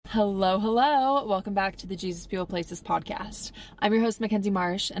Hello, hello. Welcome back to the Jesus People Places podcast. I'm your host, Mackenzie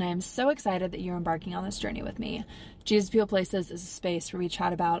Marsh, and I am so excited that you're embarking on this journey with me. Jesus People Places is a space where we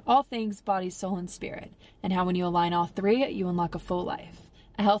chat about all things body, soul, and spirit, and how when you align all three, you unlock a full life.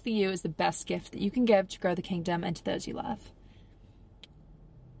 A healthy you is the best gift that you can give to grow the kingdom and to those you love.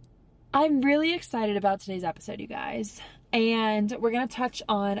 I'm really excited about today's episode, you guys. And we're going to touch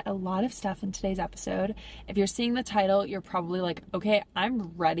on a lot of stuff in today's episode. If you're seeing the title, you're probably like, okay,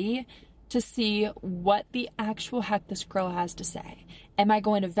 I'm ready to see what the actual heck this girl has to say. Am I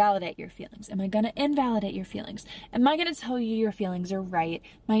going to validate your feelings? Am I going to invalidate your feelings? Am I going to tell you your feelings are right?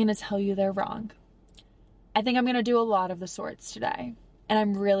 Am I going to tell you they're wrong? I think I'm going to do a lot of the sorts today. And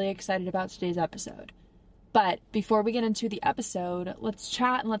I'm really excited about today's episode. But before we get into the episode, let's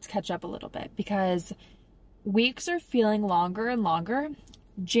chat and let's catch up a little bit because weeks are feeling longer and longer.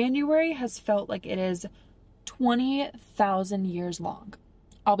 January has felt like it is 20,000 years long.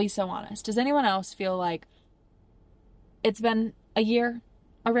 I'll be so honest. Does anyone else feel like it's been a year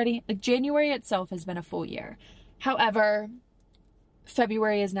already? Like January itself has been a full year. However,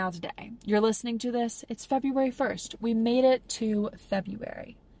 February is now today. You're listening to this. It's February 1st. We made it to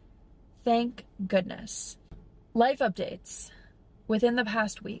February. Thank goodness. Life updates within the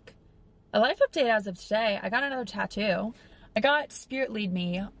past week. A life update as of today, I got another tattoo. I got Spirit Lead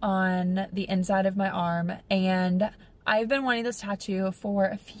Me on the inside of my arm, and I've been wanting this tattoo for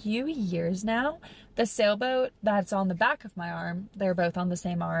a few years now. The sailboat that's on the back of my arm, they're both on the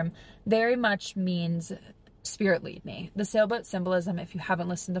same arm, very much means Spirit Lead Me. The sailboat symbolism, if you haven't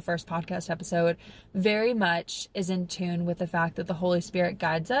listened to the first podcast episode, very much is in tune with the fact that the Holy Spirit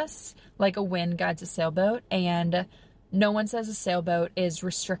guides us like a wind guides a sailboat, and no one says a sailboat is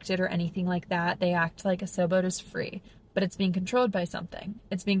restricted or anything like that. They act like a sailboat is free, but it's being controlled by something.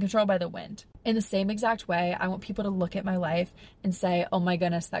 It's being controlled by the wind. In the same exact way, I want people to look at my life and say, oh my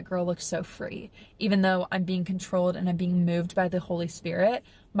goodness, that girl looks so free. Even though I'm being controlled and I'm being moved by the Holy Spirit,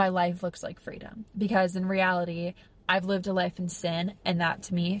 my life looks like freedom. Because in reality, I've lived a life in sin, and that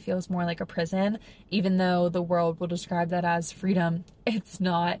to me feels more like a prison. Even though the world will describe that as freedom, it's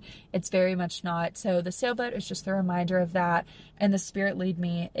not. It's very much not. So the sailboat is just a reminder of that, and the Spirit Lead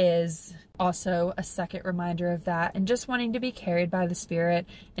Me is also a second reminder of that, and just wanting to be carried by the Spirit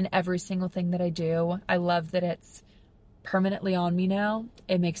in every single thing that I do. I love that it's permanently on me now.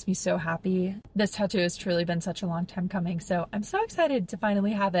 It makes me so happy. This tattoo has truly been such a long time coming, so I'm so excited to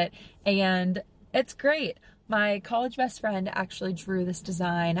finally have it, and it's great. My college best friend actually drew this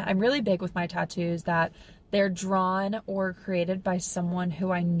design. I'm really big with my tattoos that they're drawn or created by someone who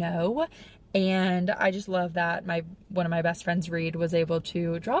I know. And I just love that one of my best friends, Reed, was able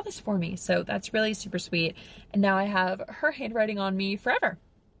to draw this for me. So that's really super sweet. And now I have her handwriting on me forever,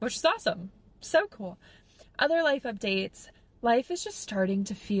 which is awesome. So cool. Other life updates. Life is just starting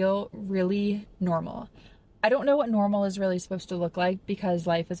to feel really normal. I don't know what normal is really supposed to look like because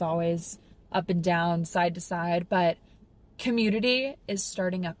life is always up and down, side to side, but community is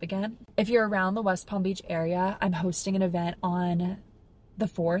starting up again. If you're around the West Palm Beach area, I'm hosting an event on the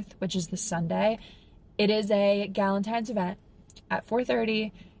 4th, which is this Sunday. It is a Galentine's event at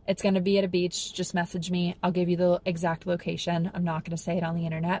 4:30. It's going to be at a beach. Just message me. I'll give you the exact location. I'm not going to say it on the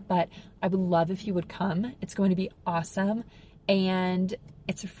internet, but I would love if you would come. It's going to be awesome, and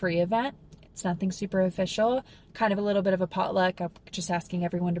it's a free event. It's nothing super official, kind of a little bit of a potluck. I'm just asking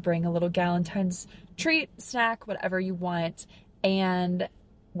everyone to bring a little Galentine's treat, snack, whatever you want. And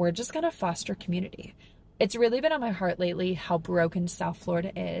we're just going to foster community. It's really been on my heart lately how broken South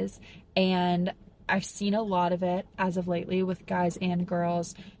Florida is. And I've seen a lot of it as of lately with guys and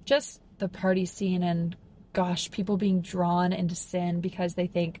girls, just the party scene and gosh, people being drawn into sin because they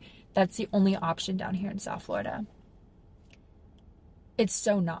think that's the only option down here in South Florida. It's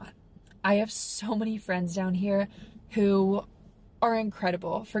so not. I have so many friends down here who are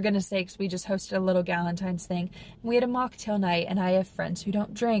incredible. For goodness sakes, we just hosted a little Galentine's thing. We had a mocktail night, and I have friends who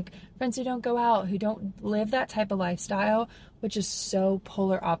don't drink, friends who don't go out, who don't live that type of lifestyle, which is so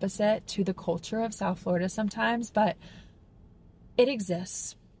polar opposite to the culture of South Florida sometimes, but it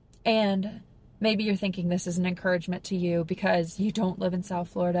exists. And maybe you're thinking this is an encouragement to you because you don't live in South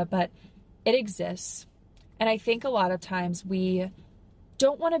Florida, but it exists. And I think a lot of times we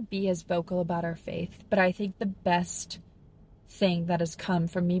don't want to be as vocal about our faith, but I think the best thing that has come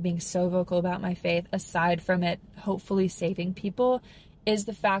from me being so vocal about my faith, aside from it hopefully saving people, is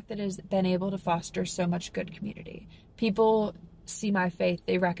the fact that it has been able to foster so much good community. People see my faith,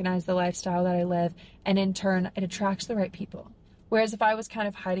 they recognize the lifestyle that I live, and in turn, it attracts the right people. Whereas if I was kind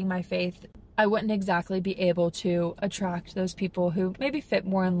of hiding my faith, I wouldn't exactly be able to attract those people who maybe fit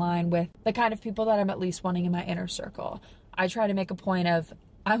more in line with the kind of people that I'm at least wanting in my inner circle. I try to make a point of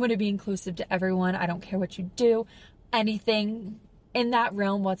I want to be inclusive to everyone. I don't care what you do, anything in that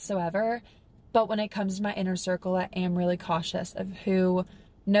realm whatsoever. But when it comes to my inner circle, I am really cautious of who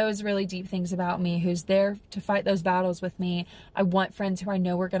knows really deep things about me, who's there to fight those battles with me. I want friends who I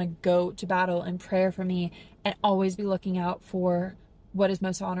know are going to go to battle in prayer for me and always be looking out for what is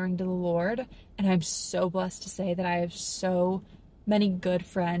most honoring to the Lord. And I'm so blessed to say that I have so many good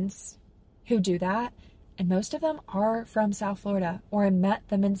friends who do that. And most of them are from South Florida, or I met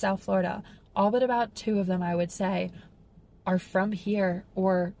them in South Florida. All but about 2 of them, I would say, are from here,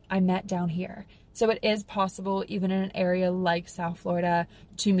 or I met down here. So it is possible, even in an area like South Florida,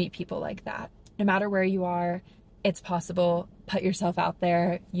 to meet people like that. No matter where you are, it's possible. Put yourself out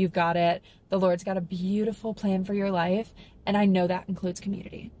there. You've got it. The Lord's got a beautiful plan for your life. And I know that includes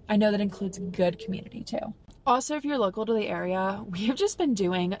community. I know that includes good community too. Also, if you're local to the area, we have just been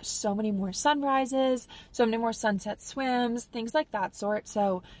doing so many more sunrises, so many more sunset swims, things like that sort.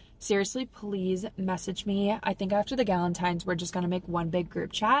 So seriously, please message me. I think after the Galentine's, we're just going to make one big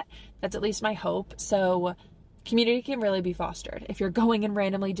group chat. That's at least my hope. So community can really be fostered. If you're going and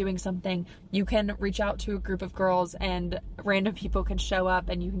randomly doing something, you can reach out to a group of girls and random people can show up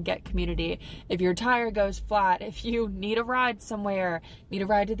and you can get community. If your tire goes flat, if you need a ride somewhere, need a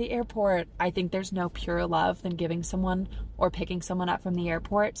ride to the airport, I think there's no purer love than giving someone or picking someone up from the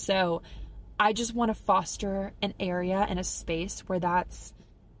airport. So I just want to foster an area and a space where that's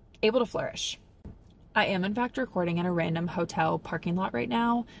able to flourish. I am in fact recording in a random hotel parking lot right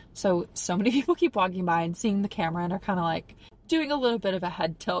now. So many people keep walking by and seeing the camera and are kind of like doing a little bit of a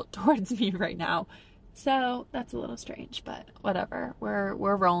head tilt towards me right now. So that's a little strange, but whatever. We're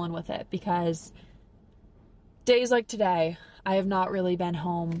rolling with it because days like today, I have not really been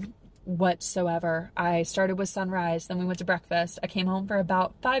home whatsoever. I started with sunrise, then we went to breakfast. I came home for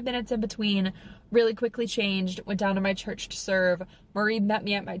about 5 minutes in between, really quickly changed, went down to my church to serve. Marie met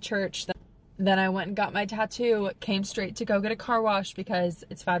me at my church. Then I went and got my tattoo, came straight to go get a car wash because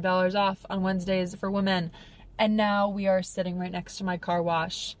it's $5 off on Wednesdays for women. And now we are sitting right next to my car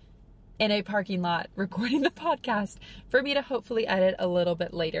wash in a parking lot recording the podcast for me to hopefully edit a little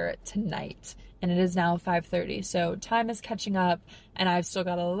bit later tonight. And it is now 5:30, so time is catching up and I've still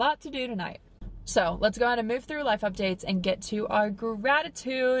got a lot to do tonight. So let's go ahead and move through life updates and get to our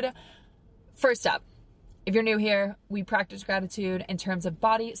gratitude. First up, if you're new here, we practice gratitude in terms of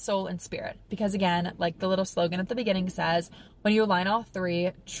body, soul, and spirit. Because again, like the little slogan at the beginning says, when you align all 3,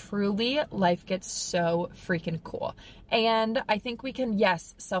 truly life gets so freaking cool. And I think we can,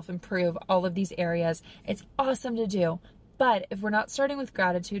 yes, self-improve all of these areas. It's awesome to do. But if we're not starting with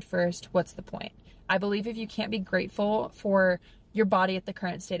gratitude first, what's the point? I believe if you can't be grateful for your body at the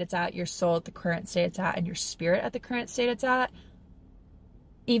current state it's at, your soul at the current state it's at, and your spirit at the current state it's at,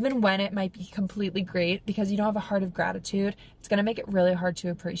 even when it might be completely great, because you don't have a heart of gratitude, it's going to make it really hard to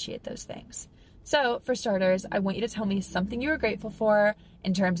appreciate those things. So for starters, I want you to tell me something you are grateful for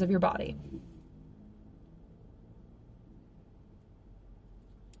in terms of your body.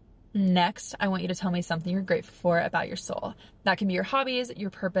 Next, I want you to tell me something you're grateful for about your soul. That can be your hobbies, your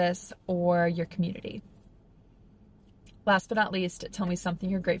purpose, or your community. Last but not least, tell me something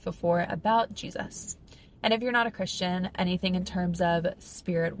you're grateful for about Jesus. And if you're not a Christian, anything in terms of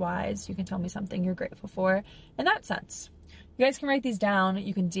spirit-wise, you can tell me something you're grateful for in that sense. You guys can write these down.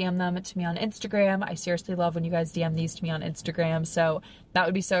 You can DM them to me on Instagram. I seriously love when you guys DM these to me on Instagram, so that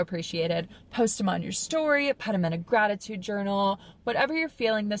would be so appreciated. Post them on your story, put them in a gratitude journal. Whatever you're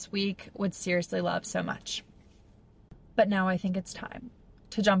feeling this week, would seriously love so much. But now I think it's time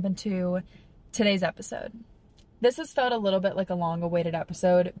to jump into today's episode. This has felt a little bit like a long-awaited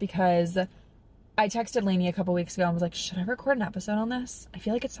episode because I texted Lainey a couple weeks ago and was like, should I record an episode on this? I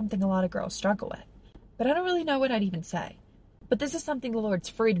feel like it's something a lot of girls struggle with, but I don't really know what I'd even say. But this is something the Lord's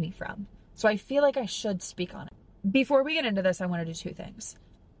freed me from, so I feel like I should speak on it. Before we get into this, I want to do 2 things.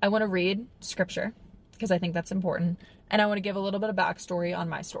 I want to read scripture, because I think that's important, and I want to give a little bit of backstory on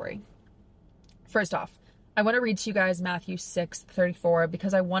my story. First off, I want to read to you guys Matthew 6:34,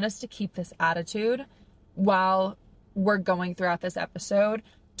 because I want us to keep this attitude while we're going throughout this episode,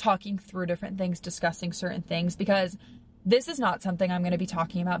 talking through different things, discussing certain things, because this is not something I'm going to be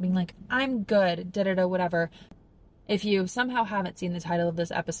talking about being like, I'm good, da-da-da, whatever. If you somehow haven't seen the title of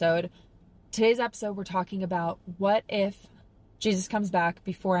this episode, today's episode we're talking about what if Jesus comes back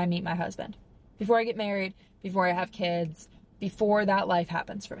before I meet my husband, before I get married, before I have kids, before that life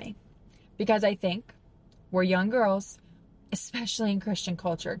happens for me. Because I think we're young girls, especially in Christian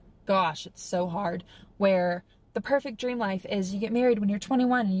culture. Gosh, it's so hard, where the perfect dream life is you get married when you're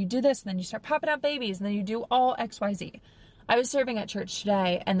 21 and you do this and then you start popping out babies and then you do all XYZ. I was serving at church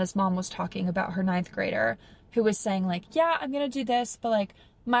today and this mom was talking about her 9th grader who was saying like, yeah, I'm going to do this, but like,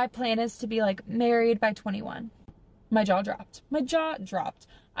 my plan is to be like married by 21. My jaw dropped. My jaw dropped.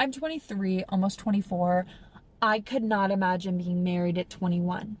 I'm 23, almost 24. I could not imagine being married at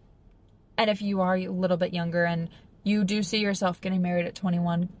 21. And if you are a little bit younger and you do see yourself getting married at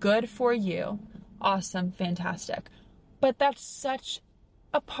 21, good for you. Awesome, fantastic. But that's such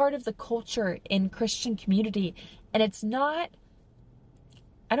a part of the culture in Christian community. And it's not,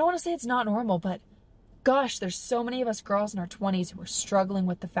 I don't want to say it's not normal, but gosh, there's so many of us girls in our 20s who are struggling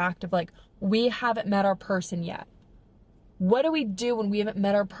with the fact of like, we haven't met our person yet. What do we do when we haven't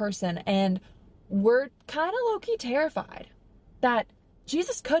met our person? And we're kind of low-key terrified that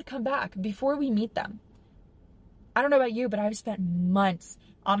Jesus could come back before we meet them. I don't know about you, but I've spent months,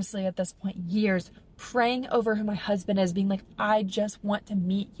 honestly at this point, years, praying over who my husband is, being like, I just want to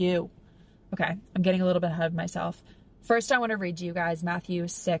meet you. Okay, I'm getting a little bit ahead of myself. First, I want to read to you guys Matthew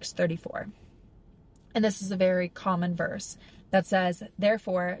 6:34. And this is a very common verse that says,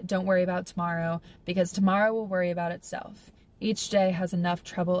 therefore, don't worry about tomorrow, because tomorrow will worry about itself. Each day has enough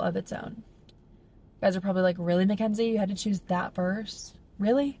trouble of its own. You guys are probably like, really, Mackenzie? You had to choose that verse?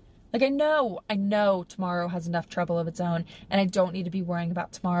 Really? Like, I know tomorrow has enough trouble of its own, and I don't need to be worrying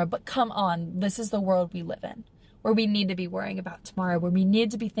about tomorrow, but come on, this is the world we live in, where we need to be worrying about tomorrow, where we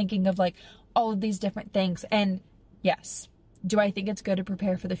need to be thinking of like all of these different things. And yes, do I think it's good to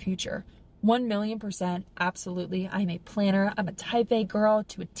prepare for the future? 1,000,000%, absolutely. I'm a planner. I'm a type A girl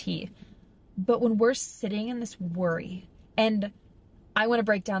to a T. But when we're sitting in this worry, and I want to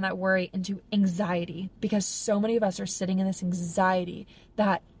break down that worry into anxiety, because so many of us are sitting in this anxiety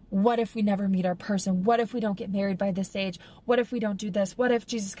that what if we never meet our person? What if we don't get married by this age? What if we don't do this? What if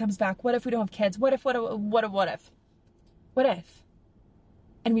Jesus comes back? What if we don't have kids? What if?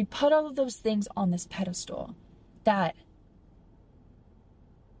 And we put all of those things on this pedestal that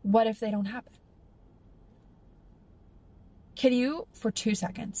what if they don't happen? Can you, for 2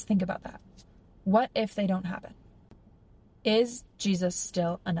 seconds, think about that? What if they don't happen? Is Jesus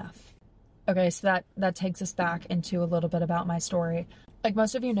still enough? Okay, so that takes us back into a little bit about my story. Like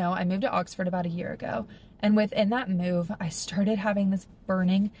most of you know, I moved to Oxford about a year ago. And within that move, I started having this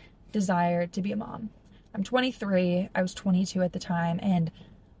burning desire to be a mom. I'm 23. I was 22 at the time. And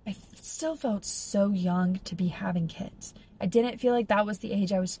I still felt so young to be having kids. I didn't feel like that was the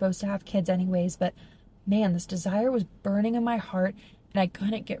age I was supposed to have kids anyways. But man, this desire was burning in my heart and I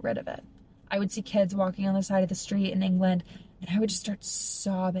couldn't get rid of it. I would see kids walking on the side of the street in England and I would just start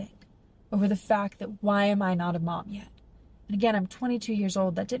sobbing over the fact that why am I not a mom yet? And again, I'm 22 years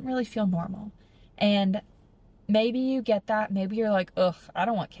old. That didn't really feel normal. And maybe you get that. Maybe you're like, ugh, I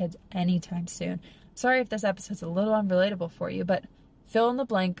don't want kids anytime soon. Sorry if this episode's a little unrelatable for you, but fill in the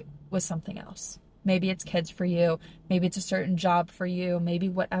blank with something else. Maybe it's kids for you. Maybe it's a certain job for you. Maybe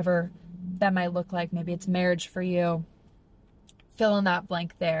whatever that might look like. Maybe it's marriage for you. Fill in that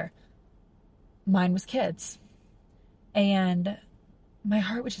blank there. Mine was kids. And my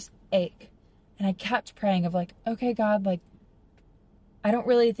heart would just ache. And I kept praying of like, okay, God, like, I don't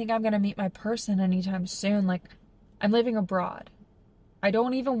really think I'm going to meet my person anytime soon. Like, I'm living abroad. I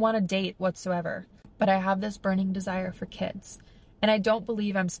don't even want to date whatsoever. But I have this burning desire for kids. And I don't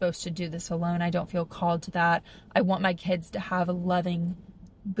believe I'm supposed to do this alone. I don't feel called to that. I want my kids to have a loving,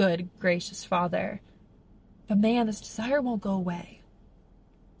 good, gracious father. But man, this desire won't go away.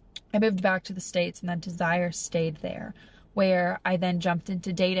 I moved back to the States and that desire stayed there, where I then jumped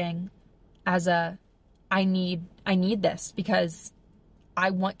into dating as I need this because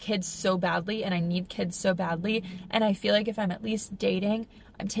I want kids so badly and I need kids so badly. And I feel like if I'm at least dating,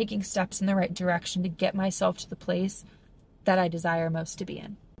 I'm taking steps in the right direction to get myself to the place that I desire most to be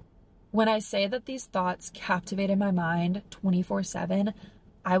in. When I say that these thoughts captivated my mind 24/7,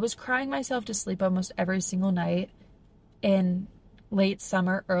 I was crying myself to sleep almost every single night in late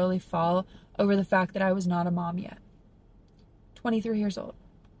summer, early fall over the fact that I was not a mom yet. 23 years old,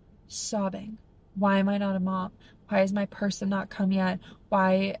 sobbing. Why am I not a mom? Why has my person not come yet?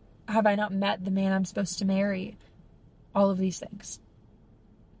 Why have I not met the man I'm supposed to marry? All of these things.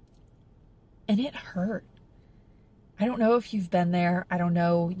 And it hurt. I don't know if you've been there. I don't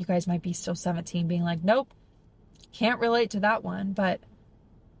know. You guys might be still 17 being like, nope, can't relate to that one. But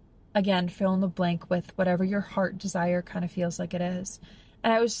again, fill in the blank with whatever your heart desire kind of feels like it is.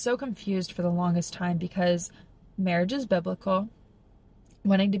 And I was so confused for the longest time because marriage is biblical.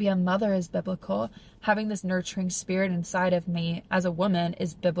 Wanting to be a mother is biblical. Having this nurturing spirit inside of me as a woman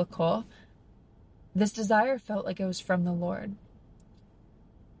is biblical. This desire felt like it was from the Lord.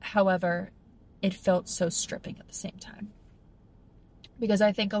 However, it felt so stripping at the same time. Because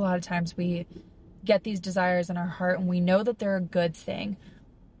I think a lot of times we get these desires in our heart and we know that they're a good thing.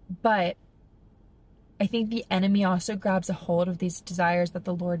 But I think the enemy also grabs a hold of these desires that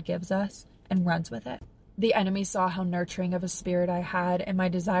the Lord gives us and runs with it. The enemy saw how nurturing of a spirit I had and my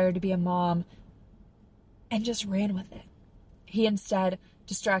desire to be a mom and just ran with it. He instead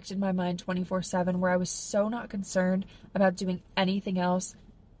distracted my mind 24/7, where I was so not concerned about doing anything else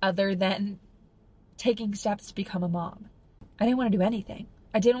other than taking steps to become a mom. I didn't want to do anything.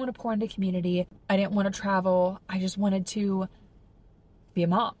 I didn't want to pour into community. I didn't want to travel. I just wanted to be a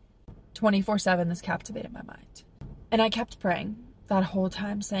mom. 24/7, this captivated my mind. And I kept praying that whole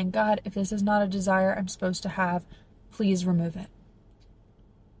time, saying, God, if this is not a desire I'm supposed to have, please remove it.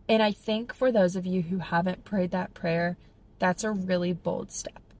 And I think for those of you who haven't prayed that prayer, that's a really bold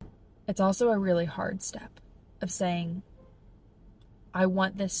step. It's also a really hard step of saying, I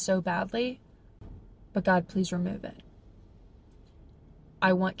want this so badly, but God, please remove it.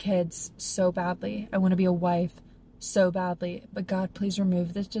 I want kids so badly. I want to be a wife so badly, but God, please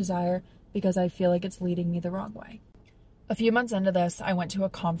remove this desire because I feel like it's leading me the wrong way. A few months into this, I went to a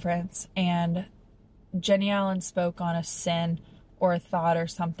conference and Jenny Allen spoke on a sin or a thought or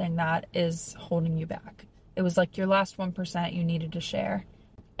something that is holding you back. It was like your last 1% you needed to share.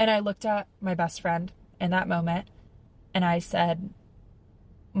 And I looked at my best friend in that moment and I said,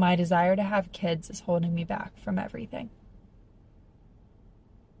 my desire to have kids is holding me back from everything.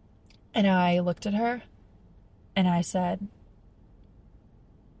 And I looked at her and I said,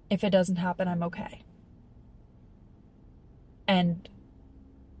 if it doesn't happen, I'm okay. And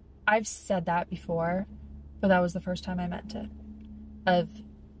I've said that before, but that was the first time I meant it.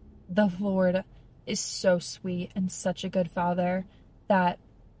 The Lord is so sweet and such a good father that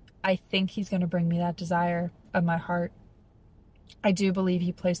I think he's going to bring me that desire of my heart. I do believe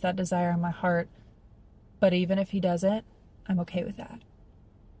he placed that desire in my heart, but even if he doesn't, I'm okay with that.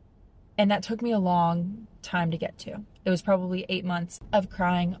 And that took me a long time to get to. It was probably 8 months of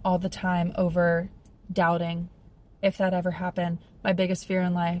crying all the time over doubting if that ever happened. My biggest fear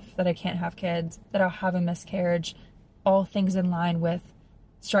in life, that I can't have kids, that I'll have a miscarriage, all things in line with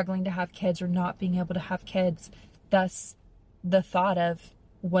struggling to have kids or not being able to have kids. Thus, the thought of,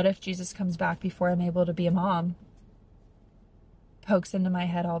 what if Jesus comes back before I'm able to be a mom, pokes into my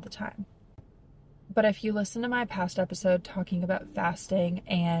head all the time. But if you listen to my past episode talking about fasting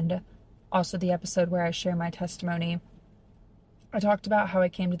and also the episode where I share my testimony, I talked about how I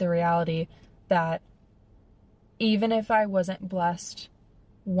came to the reality that even if I wasn't blessed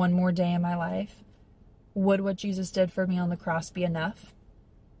one more day in my life, would what Jesus did for me on the cross be enough?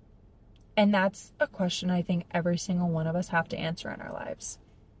 And that's a question I think every single one of us have to answer in our lives.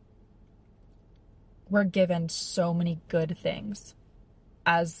 We're given so many good things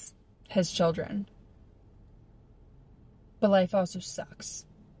as his children, but life also sucks.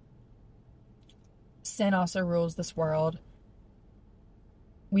 Sin also rules this world.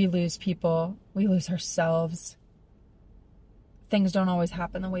 We lose people. We lose ourselves. Things don't always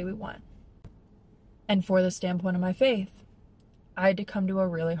happen the way we want. And for the standpoint of my faith, I had to come to a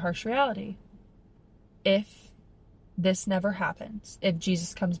really harsh reality. If this never happens, if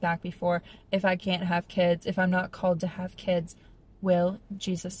Jesus comes back before, if I can't have kids, if I'm not called to have kids, will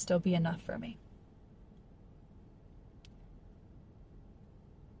Jesus still be enough for me?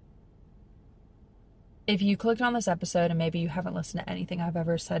 If you clicked on this episode and maybe you haven't listened to anything I've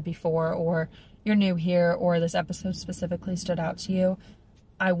ever said before, or you're new here, or this episode specifically stood out to you,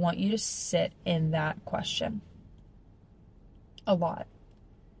 I want you to sit in that question a lot.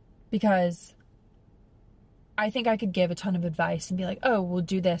 Because I think I could give a ton of advice and be like, oh, we'll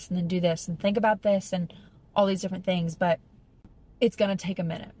do this and then do this and think about this and all these different things, but it's going to take a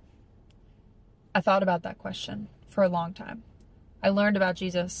minute. I thought about that question for a long time. I learned about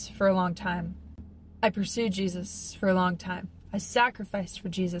Jesus for a long time. I pursued Jesus for a long time. I sacrificed for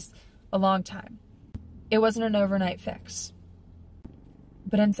Jesus a long time. It wasn't an overnight fix.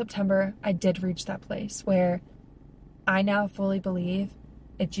 But in September, I did reach that place where I now fully believe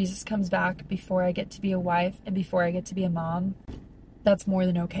if Jesus comes back before I get to be a wife and before I get to be a mom, that's more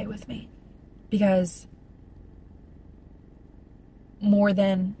than okay with me. Because more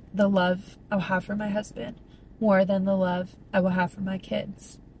than the love I'll have for my husband, more than the love I will have for my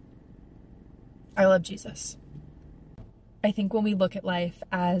kids, I love Jesus. I think when we look at life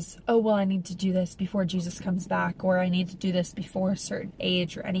as, oh, well, I need to do this before Jesus comes back, or I need to do this before a certain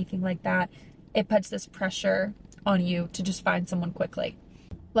age or anything like that, it puts this pressure on you to just find someone quickly.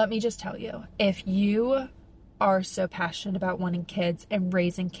 Let me just tell you, if you are so passionate about wanting kids and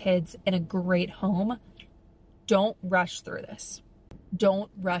raising kids in a great home, don't rush through this.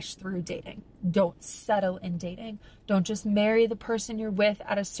 Don't rush through dating. Don't settle in dating. Don't just marry the person you're with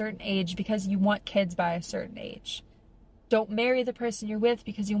at a certain age because you want kids by a certain age. Don't marry the person you're with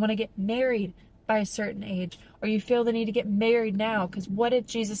because you want to get married by a certain age, or you feel the need to get married now because what if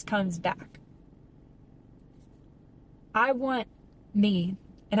Jesus comes back? I want me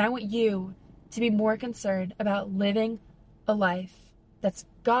and I want you to be more concerned about living a life that's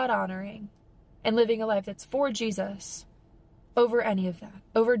God-honoring and living a life that's for Jesus over any of that,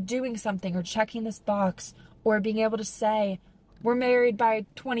 over doing something or checking this box or being able to say, we're married by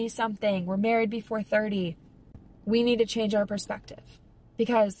 20-something, we're married before 30. We need to change our perspective,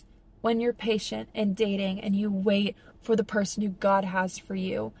 because when you're patient and dating and you wait for the person who God has for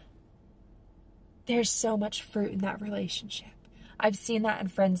you, there's so much fruit in that relationship. I've seen that in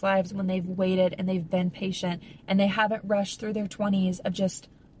friends' lives when they've waited and they've been patient and they haven't rushed through their 20s of just,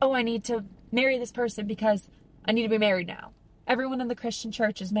 oh, I need to marry this person because I need to be married now. Everyone in the Christian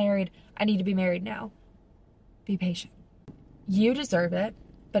church is married. I need to be married now. Be patient. You deserve it,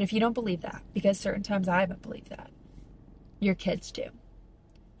 but if you don't believe that, because certain times I haven't believed that, your kids do.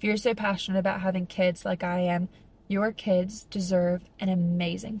 If you're so passionate about having kids like I am, your kids deserve an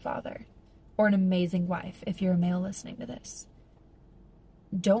amazing father or an amazing wife if you're a male listening to this.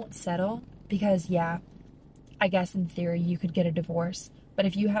 Don't settle because, yeah, I guess in theory you could get a divorce, but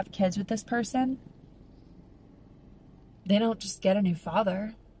if you have kids with this person, they don't just get a new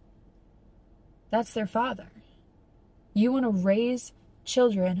father. That's their father. You want to raise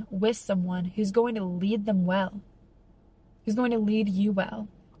children with someone who's going to lead them well, who's going to lead you well.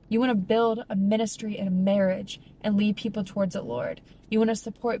 You want to build a ministry and a marriage and lead people towards the Lord. You want to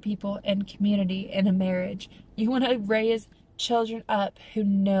support people in community in a marriage. You want to raise children up who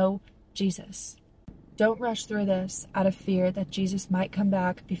know Jesus. Don't rush through this out of fear that Jesus might come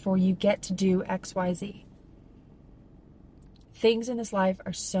back before you get to do XYZ. Things in this life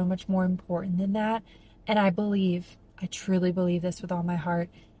are so much more important than that. And I truly believe this with all my heart.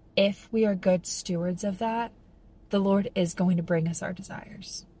 If we are good stewards of that, the Lord is going to bring us our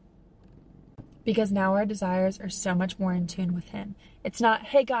desires. Because now our desires are so much more in tune with Him. It's not,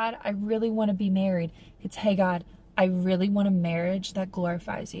 hey God, I really want to be married. It's, hey God, I really want a marriage that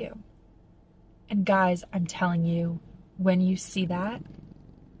glorifies you. And guys, I'm telling you, when you see that,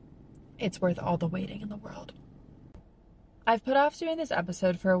 it's worth all the waiting in the world. I've put off doing this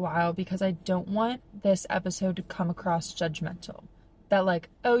episode for a while because I don't want this episode to come across judgmental. That like,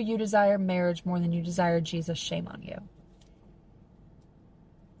 oh, you desire marriage more than you desire Jesus, shame on you.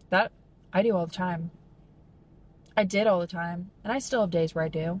 That I do all the time. I did all the time, and I still have days where I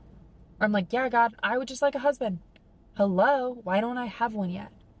do. Or I'm like, yeah, God, I would just like a husband. Hello, why don't I have one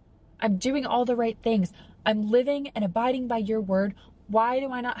yet? I'm doing all the right things. I'm living and abiding by your word. Why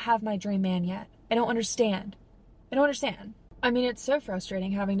do I not have my dream man yet? I don't understand. I mean, it's so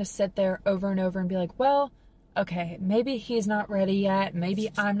frustrating having to sit there over and over and be like, well, okay, maybe he's not ready yet.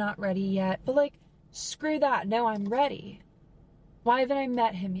 Maybe I'm not ready yet. But like, screw that. No, I'm ready. Why haven't I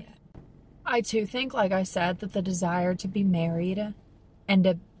met him yet? I too think, like I said, that the desire to be married and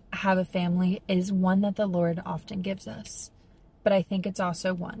to have a family is one that the Lord often gives us. But I think it's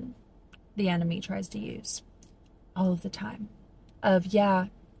also one the enemy tries to use all of the time. Of, yeah,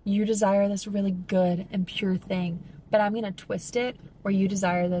 you desire this really good and pure thing, but I'm going to twist it where you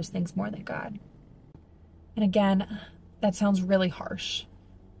desire those things more than God. And again, that sounds really harsh.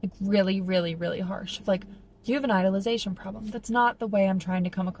 Like really, really, really harsh. Like, you have an idolization problem. That's not the way I'm trying to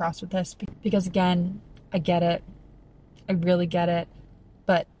come across with this. Because again, I get it. I really get it.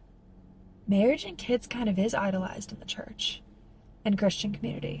 But marriage and kids kind of is idolized in the church and Christian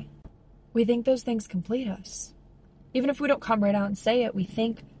community. We think those things complete us. Even if we don't come right out and say it, we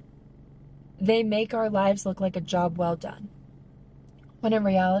think they make our lives look like a job well done. When in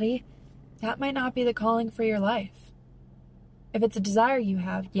reality, that might not be the calling for your life. If it's a desire you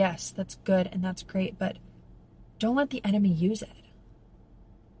have, yes, that's good and that's great, but don't let the enemy use it.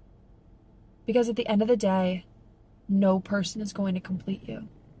 Because at the end of the day, no person is going to complete you.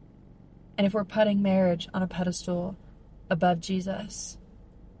 And if we're putting marriage on a pedestal above Jesus,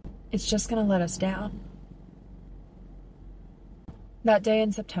 it's just going to let us down. That day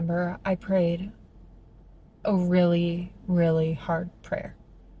in September, I prayed a really, really hard prayer.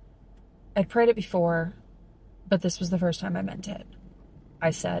 I'd prayed it before, but this was the first time I meant it.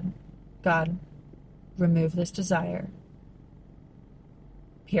 I said, God, remove this desire.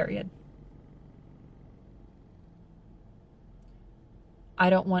 Period. I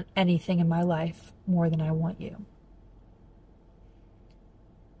don't want anything in my life more than I want you.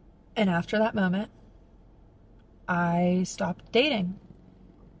 And after that moment, I stopped dating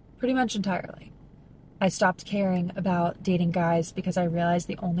pretty much entirely. I stopped caring about dating guys because I realized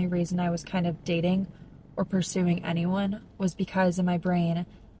the only reason I was kind of dating or pursuing anyone was because in my brain,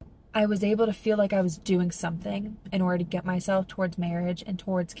 I was able to feel like I was doing something in order to get myself towards marriage and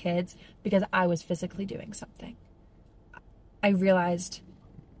towards kids because I was physically doing something. I realized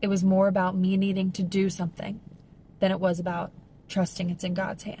it was more about me needing to do something than it was about trusting it's in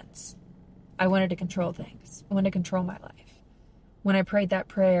God's hands. I wanted to control things. I wanted to control my life. When I prayed that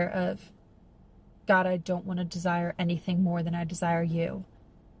prayer of, God, I don't want to desire anything more than I desire you,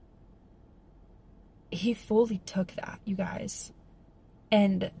 He fully took that, you guys.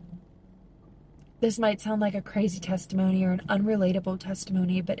 And this might sound like a crazy testimony or an unrelatable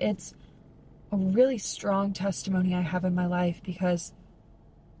testimony, but it's a really strong testimony I have in my life because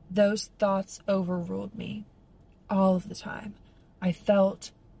those thoughts overruled me all of the time. I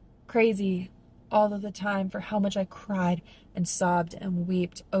felt crazy all of the time for how much I cried and sobbed and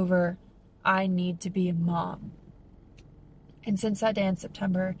wept over, I need to be a mom. And since that day in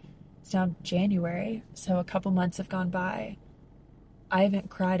September, it's now January, so a couple months have gone by, I haven't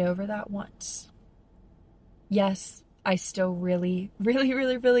cried over that once. Yes, I still really, really,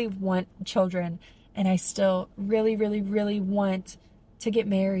 really, really want children, and I still really, really, really want to get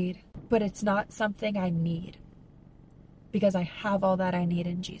married, but it's not something I need because I have all that I need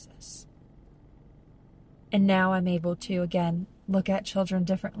in Jesus. And now I'm able to, again, look at children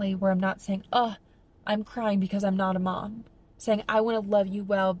differently where I'm not saying, oh, I'm crying because I'm not a mom. Saying, I want to love you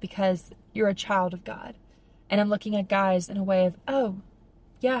well because you're a child of God. And I'm looking at guys in a way of, oh,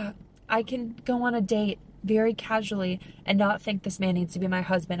 yeah, I can go on a date very casually and not think this man needs to be my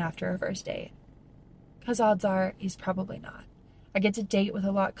husband after a first date. Because odds are he's probably not. I get to date with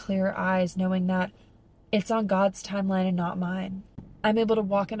a lot clearer eyes knowing that it's on God's timeline and not mine. I'm able to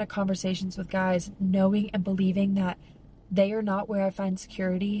walk into conversations with guys knowing and believing that they are not where I find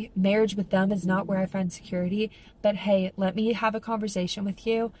security. Marriage with them is not where I find security. But hey, let me have a conversation with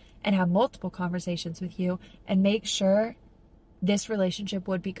you and have multiple conversations with you and make sure this relationship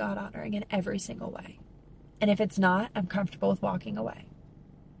would be God honoring in every single way. And if it's not, I'm comfortable with walking away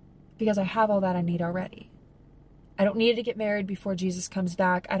because I have all that I need already. I don't need to get married before Jesus comes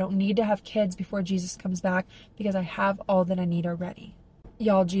back. I don't need to have kids before Jesus comes back because I have all that I need already.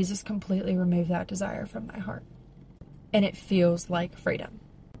 Y'all, Jesus completely removed that desire from my heart. And it feels like freedom.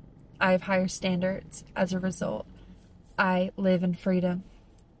 I have higher standards as a result. I live in freedom.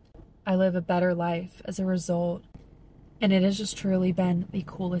 I live a better life as a result. And it has just truly been the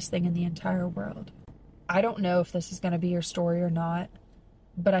coolest thing in the entire world. I don't know if this is going to be your story or not,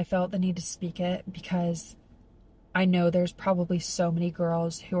 but I felt the need to speak it because I know there's probably so many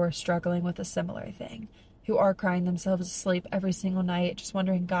girls who are struggling with a similar thing, who are crying themselves to sleep every single night, just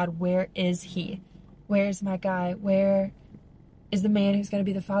wondering, God, where is he? Where's my guy? Where is the man who's going to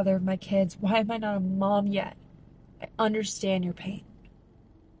be the father of my kids? Why am I not a mom yet? I understand your pain.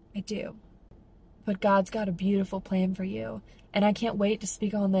 I do. But God's got a beautiful plan for you. And I can't wait to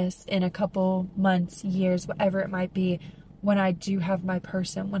speak on this in a couple months, years, whatever it might be, when I do have my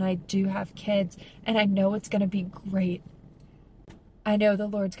person, when I do have kids, and I know it's going to be great. I know the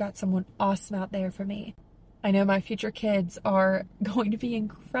Lord's got someone awesome out there for me. I know my future kids are going to be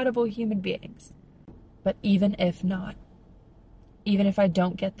incredible human beings. But even if not, even if I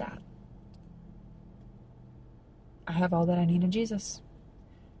don't get that, I have all that I need in Jesus.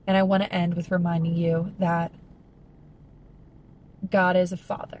 And I want to end with reminding you that God is a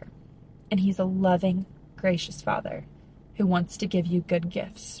father, and he's a loving, gracious father who wants to give you good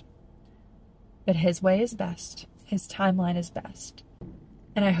gifts. But his way is best. His timeline is best.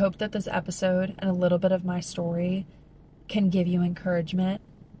 And I hope that this episode and a little bit of my story can give you encouragement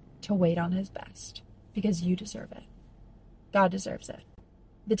to wait on his best, because you deserve it. God deserves it.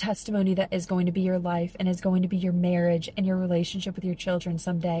 The testimony that is going to be your life and is going to be your marriage and your relationship with your children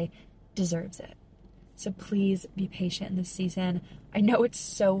someday deserves it. So please be patient in this season. I know it's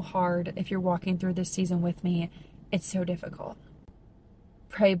so hard if you're walking through this season with me. It's so difficult.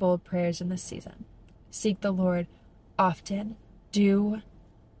 Pray bold prayers in this season. Seek the Lord often. Do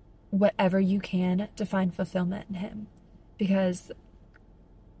whatever you can to find fulfillment in him, because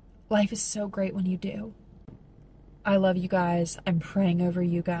life is so great when you do. I love you guys. I'm praying over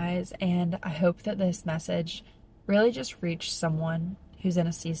you guys, and I hope that this message really just reached someone who's in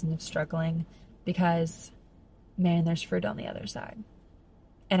a season of struggling, because, man, there's fruit on the other side.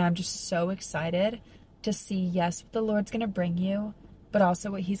 And I'm just so excited to see, yes, what the Lord's going to bring you, but also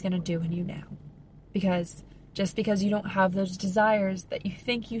what he's going to do in you now. Because just because you don't have those desires that you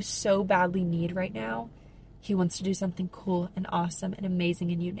think you so badly need right now, he wants to do something cool and awesome and amazing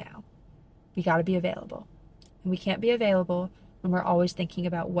in you now. We got to be available. And we can't be available when we're always thinking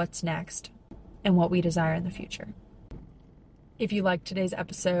about what's next and what we desire in the future. If you liked today's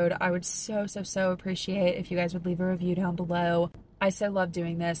episode, I would so appreciate if you guys would leave a review down below. I so love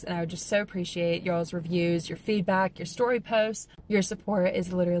doing this, and I would just so appreciate y'all's reviews, your feedback, your story posts. Your support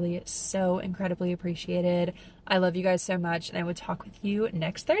is literally so incredibly appreciated. I love you guys so much, and I will talk with you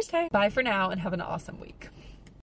next Thursday. Bye for now, and have an awesome week.